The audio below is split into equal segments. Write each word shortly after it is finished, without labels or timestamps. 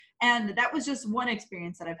And that was just one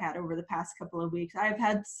experience that I've had over the past couple of weeks. I've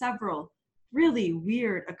had several really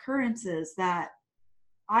weird occurrences that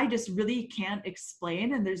I just really can't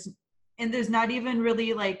explain. And there's not even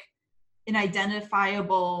really like an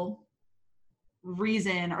identifiable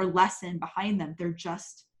reason or lesson behind them. They're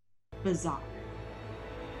just bizarre.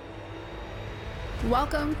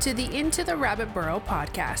 Welcome to the Into the Rabbit Burrow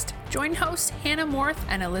podcast. Join hosts Hannah Morth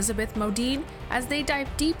and Elizabeth Modine as they dive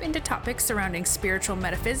deep into topics surrounding spiritual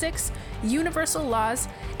metaphysics, universal laws,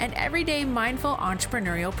 and everyday mindful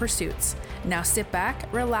entrepreneurial pursuits. Now sit back,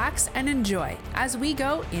 relax, and enjoy as we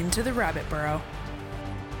go into the rabbit burrow.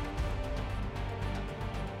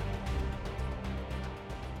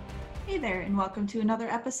 Hey there, and welcome to another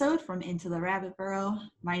episode from Into the Rabbit Burrow.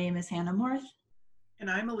 My name is Hannah Morth.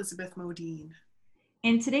 And I'm Elizabeth Modine.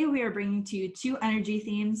 And today we are bringing to you two energy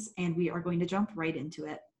themes, and we are going to jump right into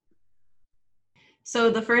it. So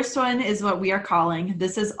the first one is what we are calling,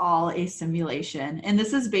 this is all a simulation. And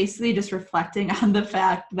this is basically just reflecting on the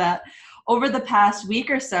fact that over the past week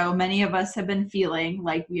or so, many of us have been feeling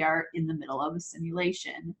like we are in the middle of a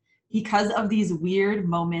simulation because of these weird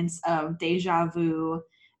moments of deja vu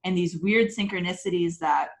and these weird synchronicities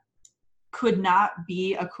that could not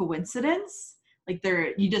be a coincidence. Like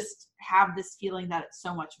you just have this feeling that it's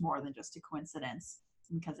so much more than just a coincidence,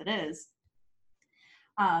 because it is.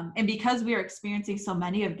 And because we are experiencing so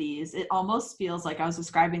many of these, it almost feels like, I was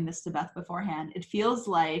describing this to Beth beforehand, it feels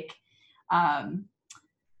like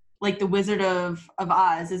the Wizard of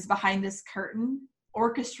Oz is behind this curtain,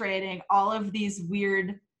 orchestrating all of these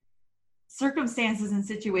weird circumstances and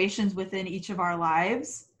situations within each of our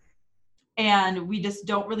lives. And we just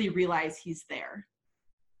don't really realize he's there.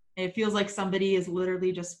 It feels like somebody is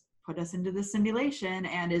literally just put us into this simulation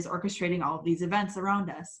and is orchestrating all of these events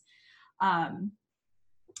around us.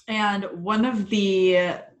 And one of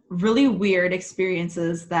the really weird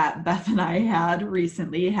experiences that Beth and I had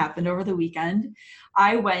recently happened over the weekend.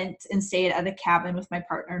 I went and stayed at a cabin with my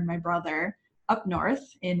partner and my brother up north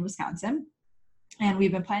in Wisconsin. And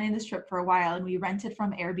we've been planning this trip for a while, and we rented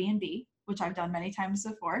from Airbnb, which I've done many times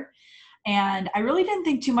before. And I really didn't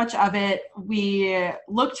think too much of it. We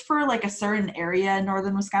looked for like a certain area in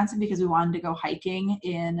northern Wisconsin because we wanted to go hiking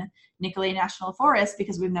in Nicolet National Forest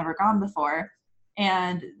because we've never gone before.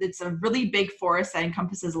 And it's a really big forest that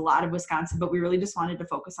encompasses a lot of Wisconsin, but we really just wanted to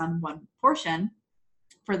focus on one portion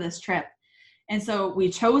for this trip. And so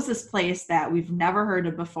we chose this place that we've never heard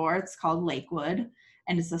of before. It's called Lakewood,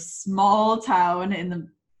 and it's a small town in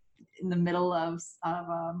the middle of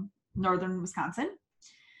northern Wisconsin.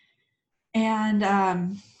 And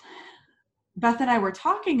Beth and I were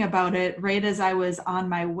talking about it right as I was on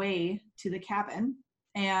my way to the cabin,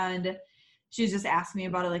 and she just asked me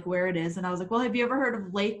about it, like where it is. And I was like, well, have you ever heard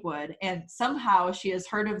of Lakewood? And somehow she has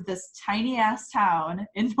heard of this tiny ass town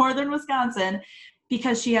in northern Wisconsin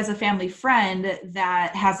because she has a family friend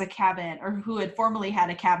that has a cabin, or who had formerly had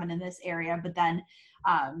a cabin in this area, but then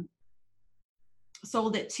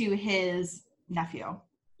sold it to his nephew.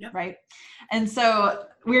 Yep. Right. And so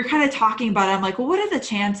we were kind of talking about it. I'm like, well, what are the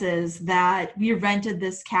chances that we rented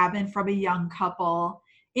this cabin from a young couple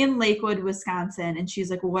in Lakewood, Wisconsin? And she's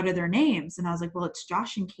like, well, what are their names? And I was like, well, it's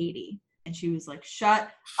Josh and Katie. And she was like, shut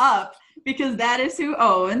up, because that is who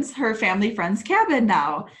owns her family friend's cabin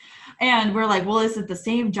now. And we're like, well, is it the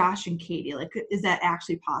same Josh and Katie? Like, is that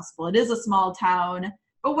actually possible? It is a small town.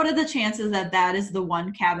 But what are the chances that that is the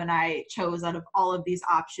one cabin I chose out of all of these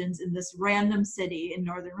options in this random city in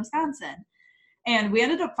northern Wisconsin? And we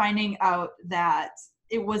ended up finding out that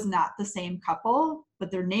it was not the same couple,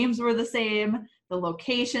 but their names were the same. The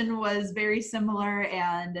location was very similar,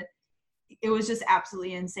 and it was just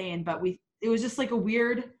absolutely insane. But it was just like a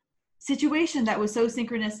weird situation that was so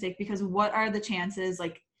synchronistic, because what are the chances?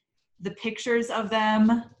 Like the pictures of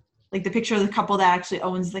them, like the picture of the couple that actually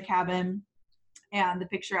owns the cabin, and the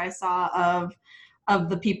picture I saw of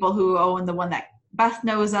the people who own the one that Beth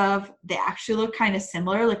knows of, they actually look kind of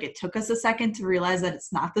similar. Like it took us a second to realize that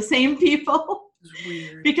it's not the same people. It's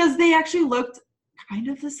weird. Because they actually looked kind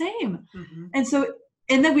of the same. Mm-hmm.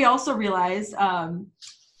 And then we also realized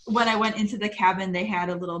when I went into the cabin, they had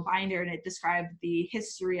a little binder, and it described the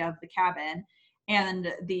history of the cabin.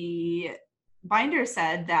 And the binder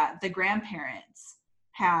said that the grandparents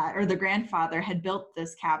the grandfather had built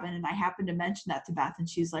this cabin. And I happened to mention that to Beth, and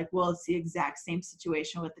she's like, well, it's the exact same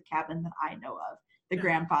situation with the cabin that I know of. The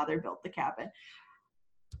grandfather built the cabin.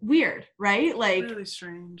 Weird, right? Like really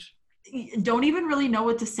strange. Don't even really know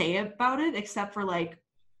what to say about it, except for like,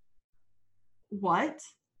 what?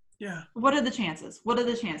 Yeah. What are the chances?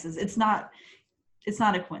 It's not, it's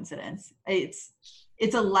not a coincidence.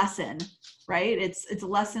 It's a lesson, right? It's a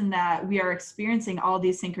lesson that we are experiencing all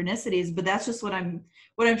these synchronicities, but that's just what I'm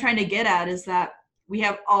trying to get at, is that we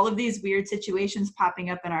have all of these weird situations popping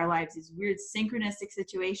up in our lives, these weird synchronistic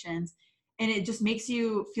situations, and it just makes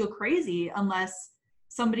you feel crazy unless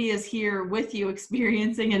somebody is here with you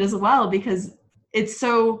experiencing it as well, because it's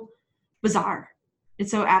so bizarre.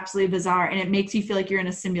 It's so absolutely bizarre, and it makes you feel like you're in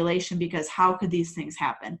a simulation, because how could these things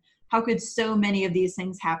happen? How could so many of these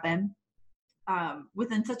things happen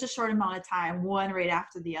within such a short amount of time, one right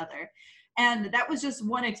after the other? And that was just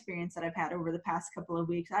one experience that I've had over the past couple of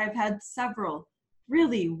weeks. I've had several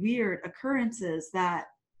really weird occurrences that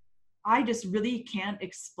I just really can't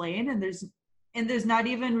explain, and there's not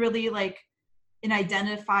even really like an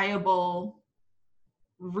identifiable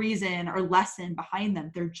reason or lesson behind them.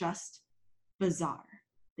 They're just bizarre.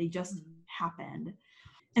 They just happened.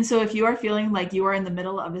 And so if you are feeling like you are in the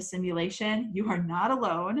middle of a simulation, you are not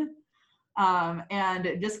alone.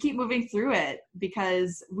 And just keep moving through it,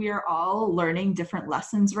 because we are all learning different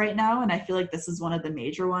lessons right now. And I feel like this is one of the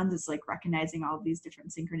major ones. It's like recognizing all of these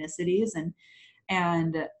different synchronicities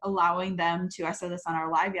and allowing them to, I said this on our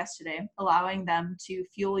live yesterday, allowing them to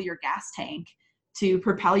fuel your gas tank, to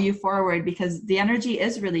propel you forward, because the energy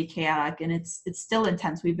is really chaotic and it's still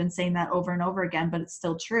intense. We've been saying that over and over again, but it's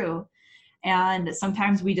still true. And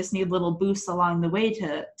sometimes we just need little boosts along the way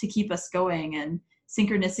to keep us going. And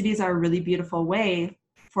synchronicities are a really beautiful way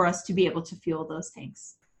for us to be able to fuel those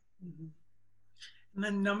tanks. Mm-hmm. And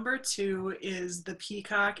then number 2 is the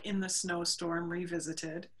peacock in the snowstorm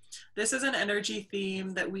revisited. This is an energy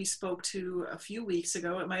theme that we spoke to a few weeks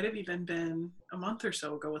ago. It might have even been a month or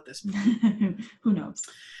so ago at this point. Who knows?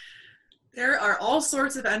 There are all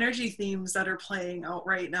sorts of energy themes that are playing out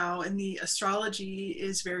right now, and the astrology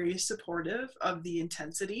is very supportive of the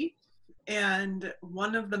intensity. And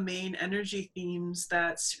one of the main energy themes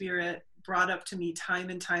that Spirit brought up to me time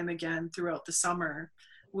and time again throughout the summer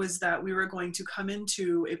was that we were going to come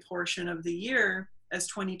into a portion of the year, as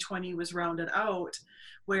 2020 was rounded out,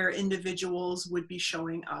 where individuals would be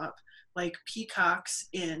showing up like peacocks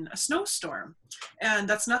in a snowstorm. And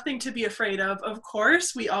that's nothing to be afraid of. Of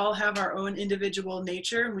course, we all have our own individual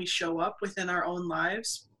nature, and we show up within our own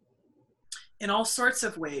lives in all sorts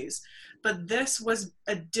of ways. But this was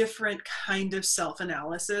a different kind of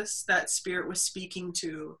self-analysis that Spirit was speaking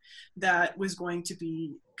to, that was going to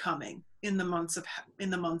be coming in the months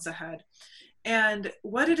ahead. And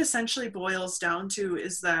what it essentially boils down to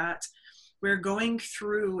is that we're going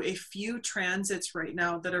through a few transits right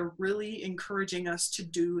now that are really encouraging us to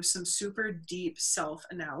do some super deep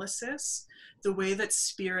self-analysis. The way that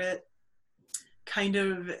Spirit kind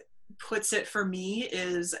of puts it for me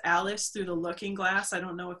is Alice through the looking glass. I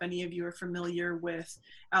don't know if any of you are familiar with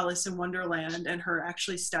Alice in Wonderland and her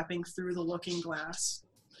actually stepping through the looking glass.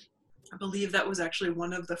 I believe that was actually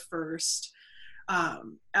one of the first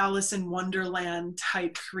Alice in Wonderland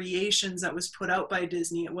type creations that was put out by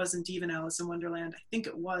Disney. It wasn't even Alice in Wonderland. I think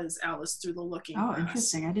it was Alice through the looking glass. Oh,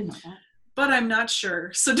 interesting. I didn't know that. But I'm not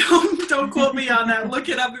sure. So don't quote me on that. Look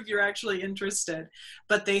it up if you're actually interested.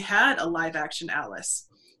 But they had a live action Alice.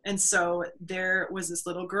 And so there was this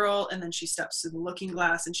little girl, and then she steps through the looking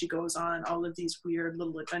glass and she goes on all of these weird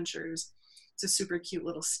little adventures. It's a super cute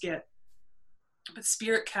little skit. But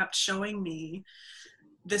Spirit kept showing me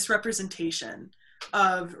this representation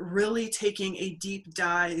of really taking a deep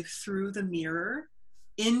dive through the mirror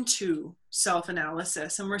into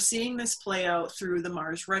self-analysis. And we're seeing this play out through the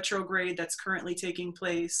Mars retrograde that's currently taking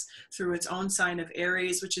place, through its own sign of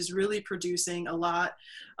Aries, which is really producing a lot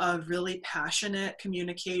of really passionate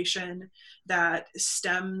communication that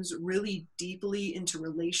stems really deeply into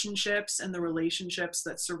relationships and the relationships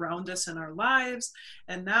that surround us in our lives.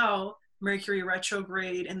 And now Mercury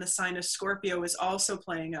retrograde in the sign of Scorpio is also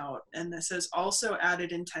playing out. And this has also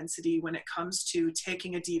added intensity when it comes to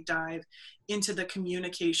taking a deep dive into the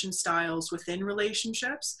communication styles within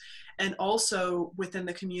relationships, and also within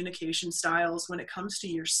the communication styles when it comes to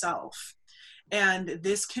yourself. And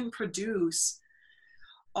this can produce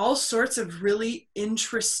all sorts of really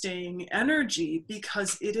interesting energy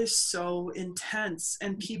because it is so intense,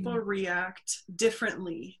 and people react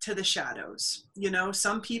differently to the shadows. You know,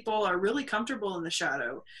 some people are really comfortable in the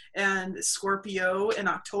shadow, and Scorpio in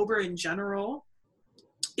October in general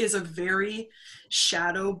is a very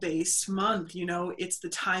shadow-based month. You know, it's the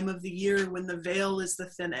time of the year when the veil is the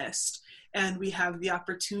thinnest, and we have the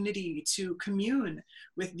opportunity to commune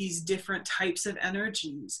with these different types of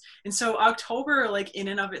energies. And so October, like in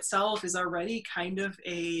and of itself, is already kind of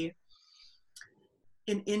a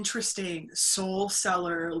an interesting soul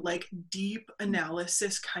seller, like deep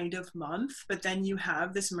analysis kind of month. But then you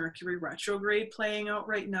have this Mercury retrograde playing out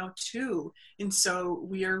right now too. And so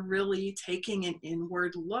we are really taking an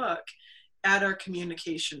inward look at our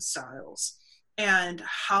communication styles and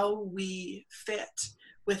how we fit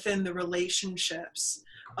within the relationships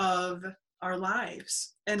of our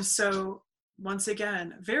lives. And so once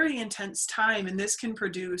again, very intense time, and this can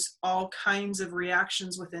produce all kinds of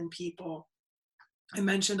reactions within people. I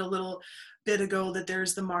mentioned a little bit ago that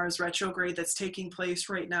there's the Mars retrograde that's taking place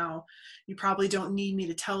right now. You probably don't need me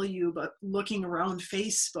to tell you, but looking around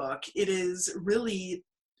Facebook,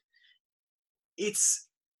 it's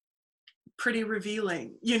pretty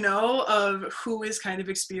revealing, of who is kind of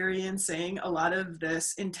experiencing a lot of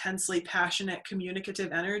this intensely passionate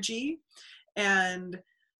communicative energy and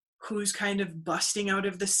who's kind of busting out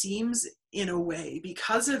of the seams in a way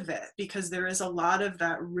because of it, because there is a lot of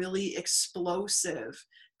that really explosive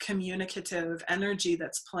communicative energy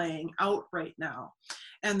that's playing out right now.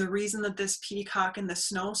 And the reason that this peacock and the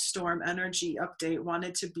snowstorm energy update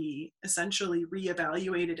wanted to be essentially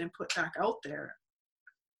reevaluated and put back out there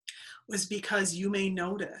was because you may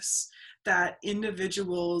notice that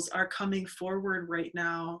individuals are coming forward right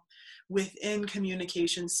now within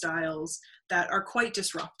communication styles that are quite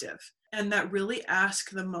disruptive and that really ask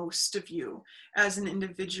the most of you as an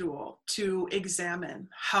individual to examine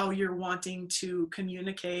how you're wanting to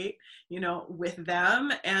communicate, with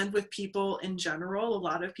them and with people in general. A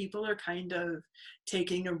lot of people are kind of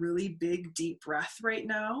taking a really big, deep breath right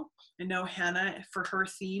now. I know Hannah, for her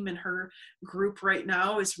theme and her group right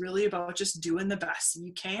now, is really about just doing the best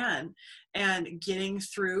you can and getting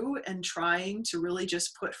through and trying to really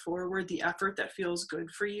just put forward the effort that feels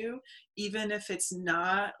good for you, even if it's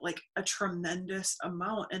not like a tremendous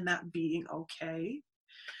amount, and that being okay.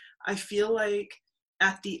 I feel like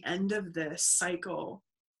at the end of this cycle,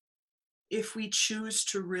 if we choose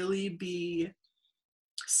to really be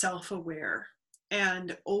self-aware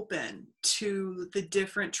and open to the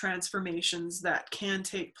different transformations that can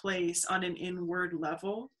take place on an inward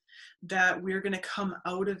level, that we're going to come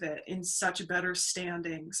out of it in such better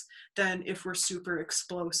standings than if we're super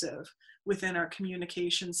explosive within our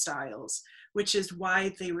communication styles, which is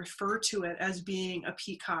why they refer to it as being a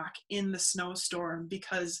peacock in the snowstorm,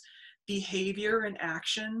 because behavior and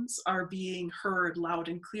actions are being heard loud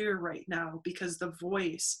and clear right now because the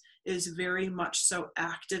voice is very much so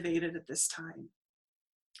activated at this time.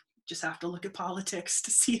 Just have to look at politics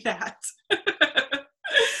to see that.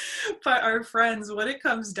 But our friends, what it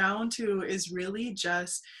comes down to is really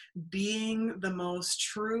just being the most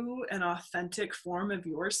true and authentic form of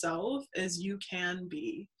yourself as you can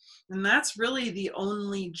be. And that's really the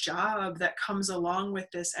only job that comes along with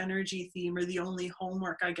this energy theme, or the only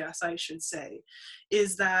homework, I guess I should say,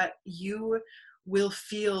 is that you will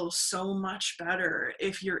feel so much better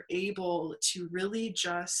if you're able to really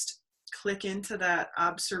just click into that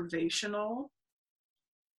observational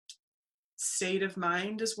state of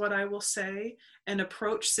mind, is what I will say, and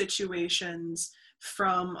approach situations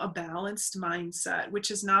from a balanced mindset, which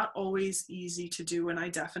is not always easy to do. And I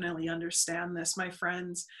definitely understand this, my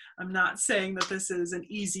friends. I'm not saying that this is an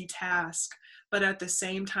easy task, but at the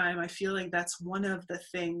same time, I feel like that's one of the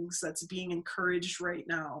things that's being encouraged right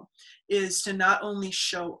now, is to not only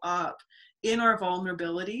show up in our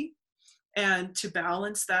vulnerability, and to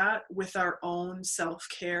balance that with our own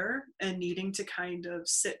self-care and needing to kind of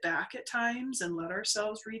sit back at times and let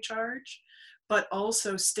ourselves recharge, but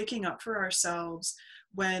also sticking up for ourselves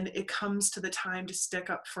when it comes to the time to stick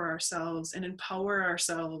up for ourselves and empower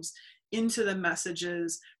ourselves into the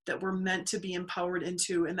messages that we're meant to be empowered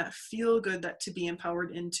into and that feel good that to be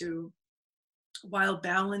empowered into, while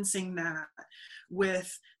balancing that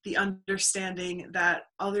with the understanding that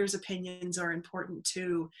others' opinions are important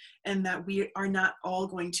too, and that we are not all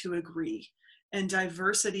going to agree. And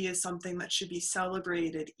diversity is something that should be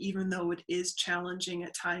celebrated, even though it is challenging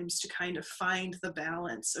at times to kind of find the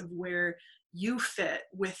balance of where you fit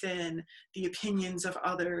within the opinions of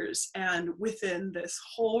others and within this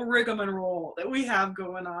whole rigmarole that we have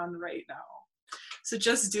going on right now. So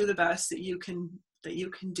just do the best that you can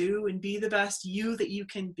do, and be the best you that you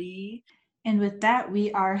can be. And with that,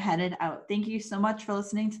 we are headed out. Thank you so much for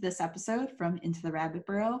listening to this episode from Into the Rabbit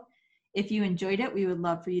Burrow. If you enjoyed it, we would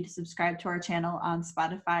love for you to subscribe to our channel on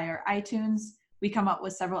Spotify or iTunes. We come up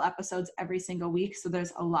with several episodes every single week, so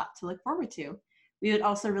there's a lot to look forward to. We would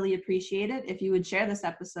also really appreciate it if you would share this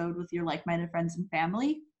episode with your like-minded friends and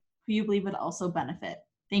family who you believe would also benefit.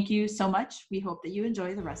 Thank you so much. We hope that you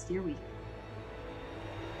enjoy the rest of your week.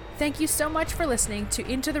 Thank you so much for listening to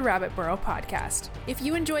Into the Rabbit Burrow podcast. If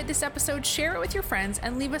you enjoyed this episode, share it with your friends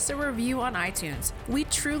and leave us a review on iTunes. We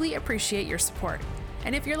truly appreciate your support.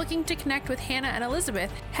 And if you're looking to connect with Hannah and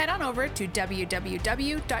Elizabeth, head on over to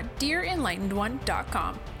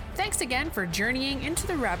www.dearenlightenedone.com. Thanks again for journeying into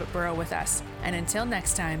the rabbit burrow with us, and until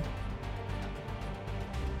next time.